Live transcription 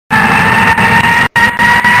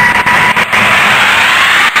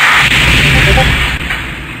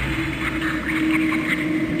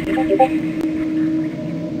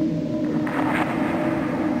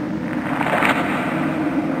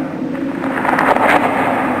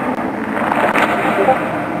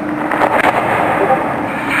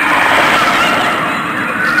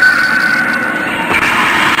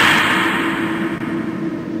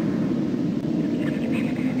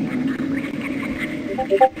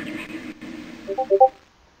Alright,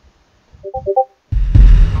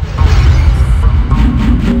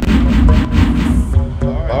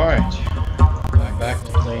 back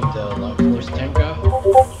to playing the Life Force Tenka.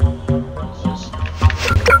 Let's just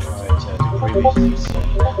try to previously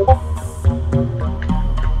scene.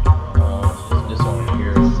 This one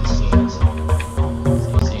here is the scenes.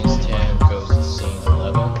 Scenes 10 goes to scenes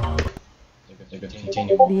 11.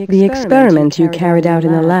 The experiment you carried out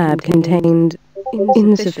in the lab contained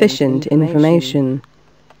insufficient information.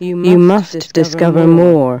 You must discover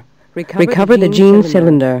more. Recover the gene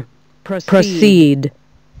cylinder. Proceed.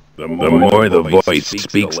 The more the voice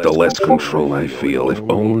speaks, the less control I feel. If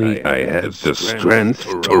only I had the strength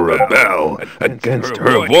to rebel against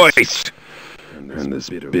her voice and this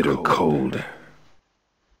bitter cold.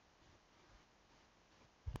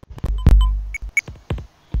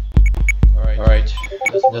 Alright,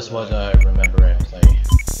 this was I remember it playing.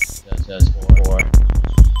 That's for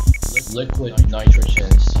liquid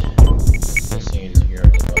nitrogens. This thing is here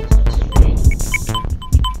as well as on screen.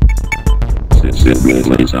 Sit with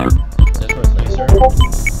laser. This was laser.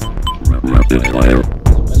 Rapid fire.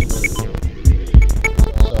 That's really cool.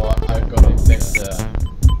 So I'm gonna fix the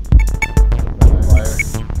fire.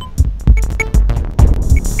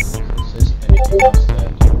 Is this anything else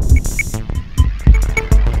that?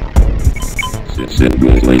 Sit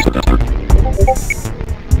with laser.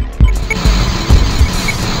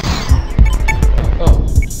 Oh,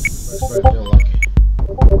 that's where I feel lucky.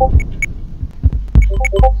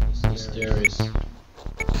 This there is.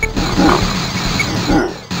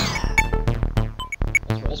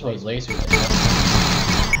 That's why laser is.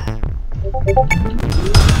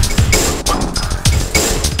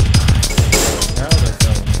 Now they're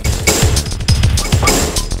done.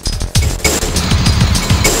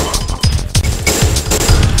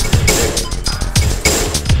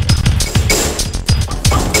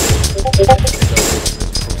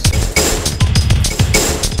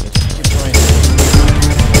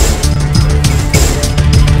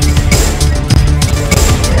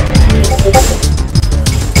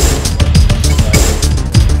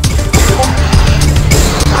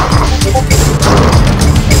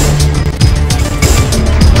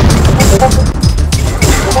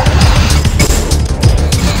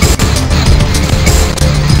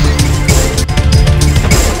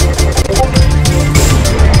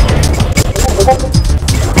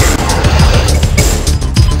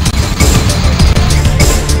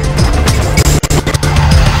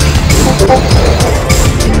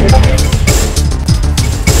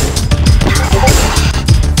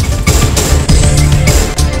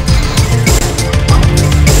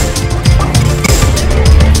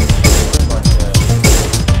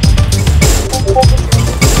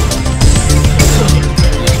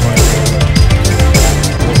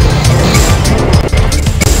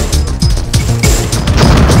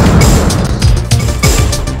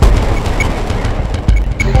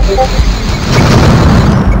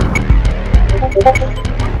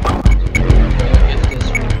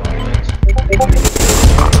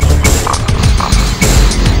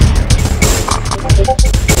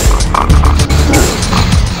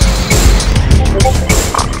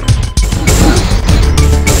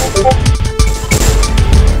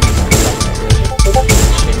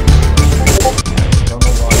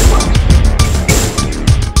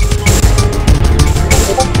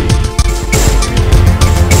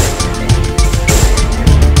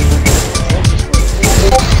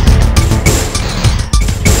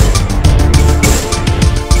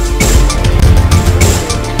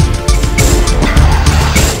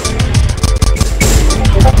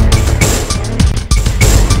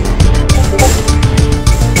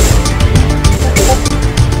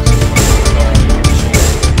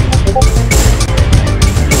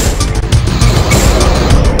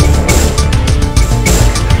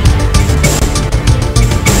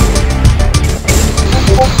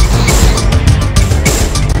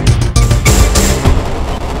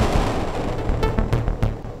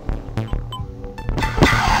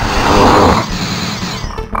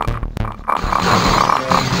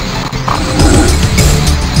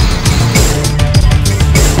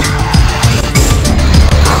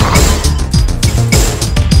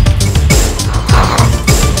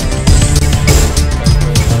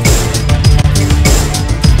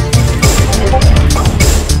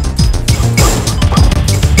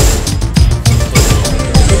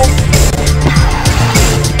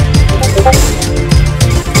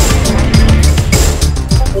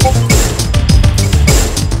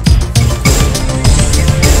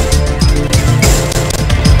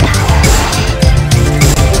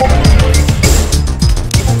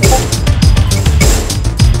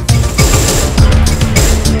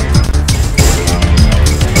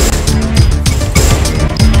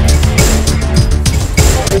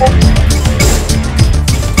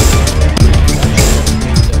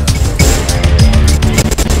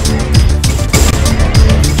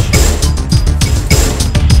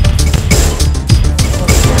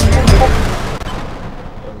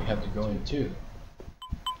 do?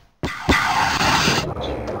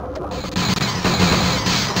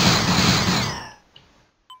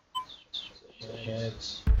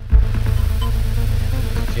 Heads.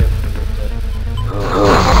 Be careful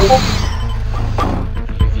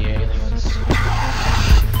with the aliens.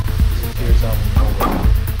 Disappears out of nowhere.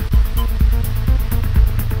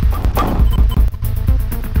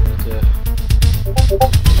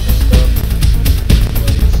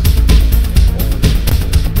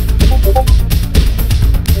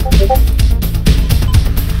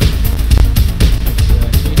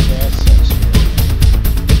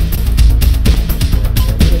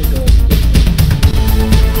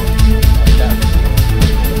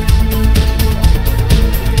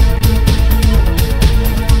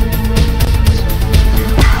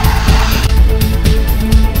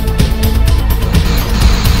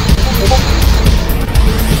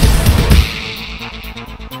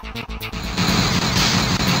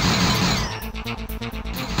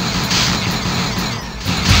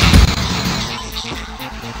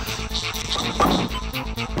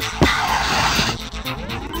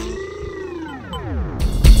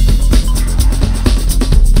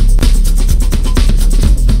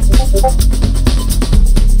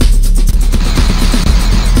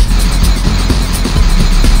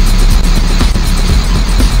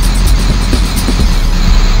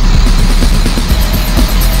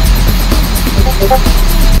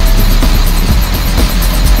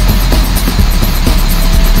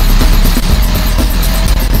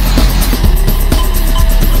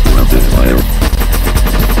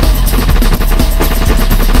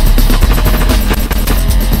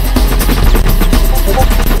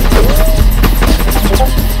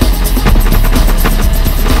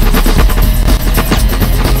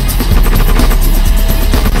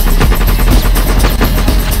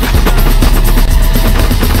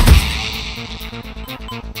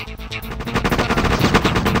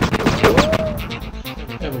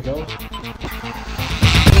 There we go.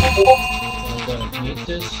 I'm gonna need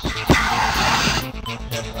this.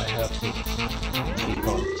 And I have to